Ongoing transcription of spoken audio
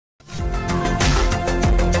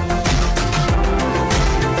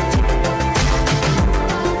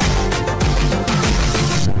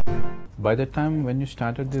by the time when you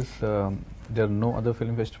started this, there are no other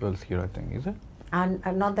film festivals here, I think, is it? And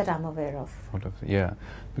not that I'm aware of. Yeah,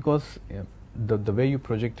 because the way you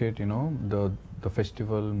project it, you know, the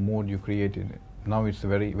festival mood you created. Now it's a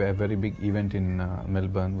very big event in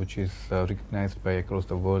Melbourne, which is recognized by across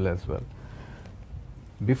the world as well.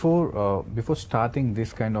 Before starting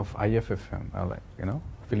this kind of IFFM, like, you know,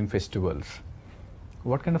 film festivals,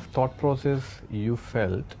 what kind of thought process you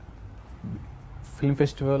felt? Film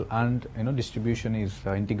festival and, you know, distribution is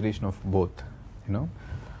integration of both. You know,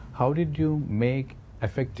 how did you make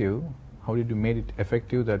effective? How did you make it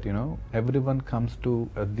effective that, you know, everyone comes to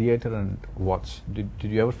a theater and watch? Did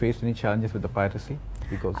you ever face any challenges with the piracy?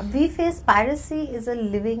 Because we face piracy is a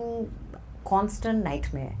living, constant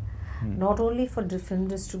nightmare. Not only for film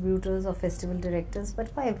distributors or festival directors, but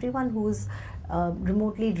for everyone who's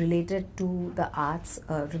remotely related to the arts,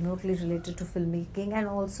 remotely related to filmmaking, and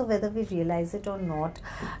also whether we realize it or not,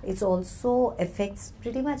 it also affects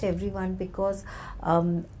pretty much everyone, because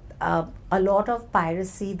a lot of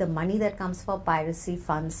piracy, the money that comes for piracy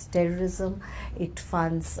funds terrorism, it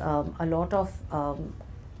funds a lot of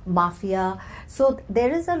mafia. So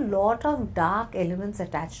there is a lot of dark elements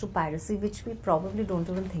attached to piracy which we probably don't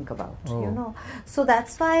even think about, you know. So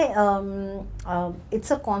that's why it's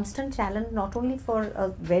a constant challenge, not only for a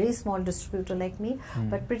very small distributor like me,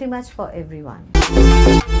 but pretty much for everyone.